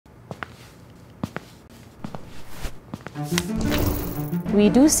We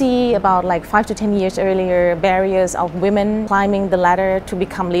do see about like 5 to 10 years earlier barriers of women climbing the ladder to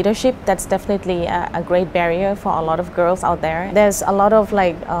become leadership. That's definitely a great barrier for a lot of girls out there. There's a lot of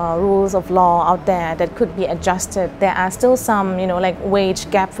rules of law out there that could be adjusted. There are still some, like wage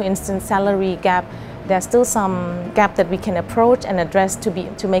gap, for instance, salary gap. There's still some gap that we can approach and address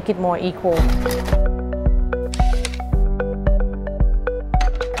to make it more equal.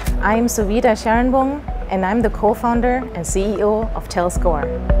 I'm Suvita Charanwong, and I'm the co-founder and CEO of Tellscore.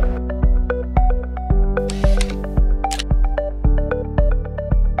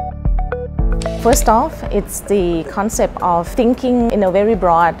 First off, it's the concept of thinking in a very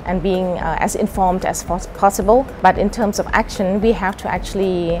broad and being as informed as possible. But in terms of action, we have to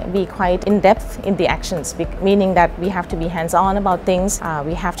actually be quite in-depth in the actions, meaning that we have to be hands-on about things.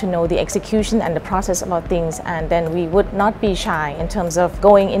 We have to know the execution and the process about things, and then we would not be shy in terms of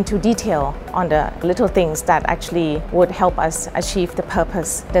going into detail on the little things that actually would help us achieve the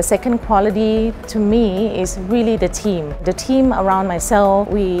purpose. The second quality to me is really the team. The team around myself,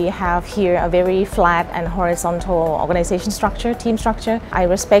 we have here a very flat and horizontal organization structure, team structure. I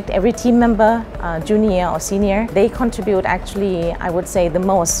respect every team member, junior or senior. They contribute actually, I would say, the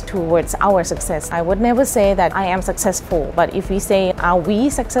most towards our success. I would never say that I am successful, but if we say, are we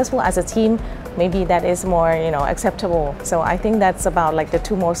successful as a team, maybe that is more, acceptable. So I think that's about the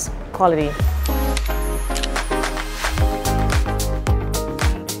two most quality.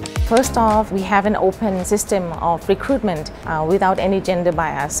 First off, we have an open system of recruitment without any gender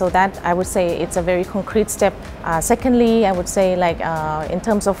bias. So that, I would say, it's a very concrete step. Secondly, I would say in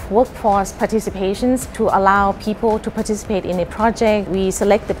terms of workforce participations, to allow people to participate in a project, we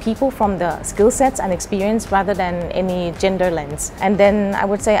select the people from the skill sets and experience rather than any gender lens. And then I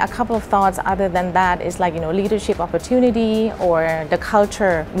would say a couple of thoughts other than that is leadership opportunity or the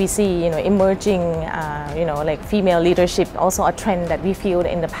culture we see emerging, female leadership, also a trend that we feel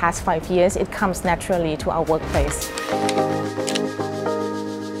in the past 5 years. It comes naturally to our workplace.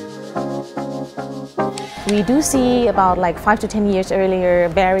 We do see about 5 to 10 years earlier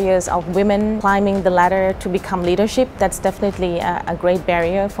barriers of women climbing the ladder to become leadership. That's definitely a great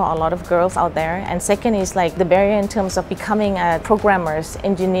barrier for a lot of girls out there. And second is the barrier in terms of becoming a programmers,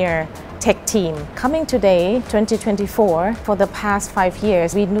 engineer, tech team. Coming today, 2024, for the past 5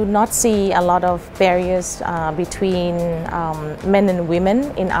 years, we do not see a lot of barriers between men and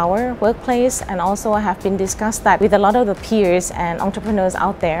women in our workplace, and also have been discussed that with a lot of the peers and entrepreneurs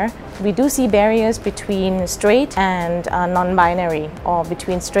out there. We do see barriers between straight and non-binary, or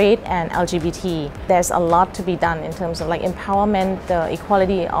between straight and LGBT. There's a lot to be done in terms of empowerment, the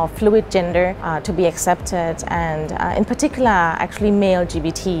equality of fluid gender to be accepted, and in particular actually male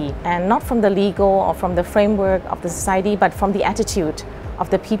LGBT, and not from the legal or from the framework of the society, but from the attitude of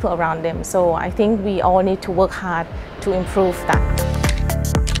the people around them. So I think we all need to work hard to improve that.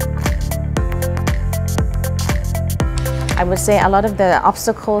 I would say a lot of the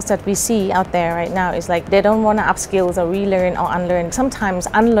obstacles that we see out there right now is they don't want to upskill or relearn or unlearn. Sometimes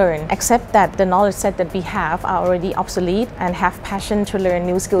unlearn, accept that the knowledge set that we have are already obsolete, and have passion to learn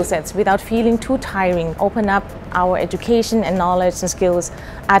new skill sets without feeling too tiring. Open up our education and knowledge and skills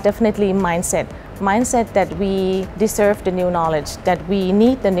are definitely mindset that we deserve the new knowledge, that we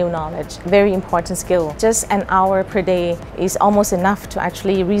need the new knowledge. Very important skill. Just an hour per day is almost enough to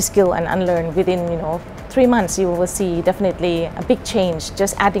actually reskill and unlearn. Within 3 months, you will see definitely a big change,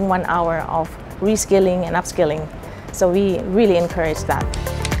 just adding 1 hour of reskilling and upskilling. So we really encourage that.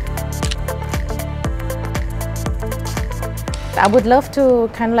 I would love to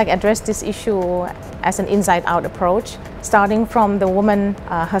address this issue as an inside-out approach, starting from the woman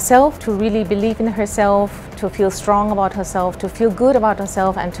herself, to really believe in herself, to feel strong about herself, to feel good about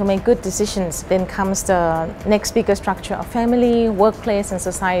herself, and to make good decisions. Then comes the next bigger structure of family, workplace, and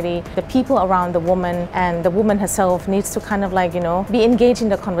society. The people around the woman, and the woman herself needs to be engaged in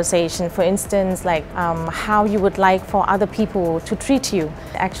the conversation. For instance, how you would like for other people to treat you.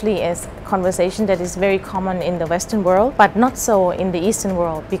 Actually, is conversation that is very common in the Western world, but not so in the Eastern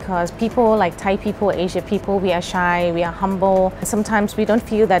world, because people like Thai people, Asia people, we are shy, we are humble. Sometimes we don't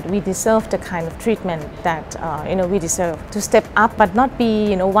feel that we deserve the kind of treatment that we deserve. To step up, but not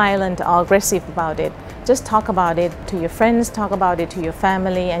be violent or aggressive about it. Just talk about it to your friends, talk about it to your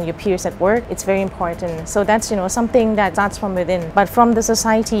family and your peers at work. It's very important. So that's something that starts from within. But from the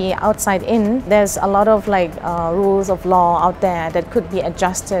society outside in, there's a lot of rules of law out there that could be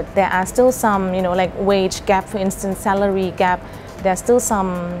adjusted. There are still some wage gap, for instance, salary gap. There's still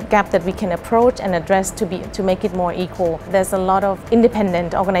some gap that we can approach and address to make it more equal. There's a lot of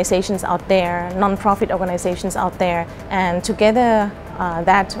independent organizations out there, non-profit organizations out there, and together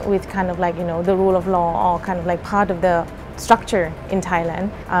that with kind of like, the rule of law or kind of like part of the structure in Thailand.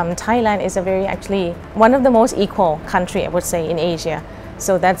 Thailand is actually one of the most equal country, I would say, in Asia.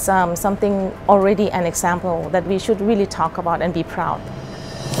 So that's something already an example that we should really talk about and be proud.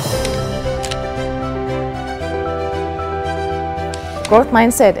 Growth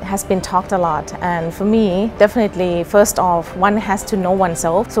mindset has been talked a lot, and for me, definitely, first off, one has to know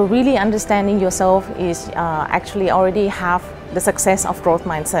oneself. So really understanding yourself is actually already half the success of growth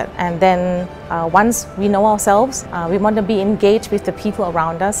mindset. And then once we know ourselves, we want to be engaged with the people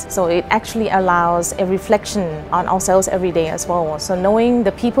around us. So it actually allows a reflection on ourselves every day as well. So knowing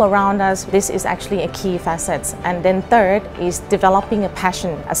the people around us, this is actually a key facet. And then third is developing a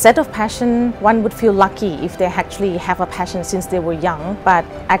passion. A set of passion, one would feel lucky if they actually have a passion since they were young. But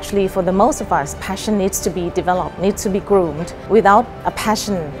actually for the most of us, passion needs to be developed, needs to be groomed. Without a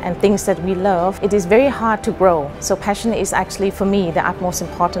passion and things that we love, it is very hard to grow. So passion is actually, for me, the utmost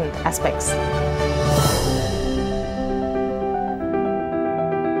important aspects.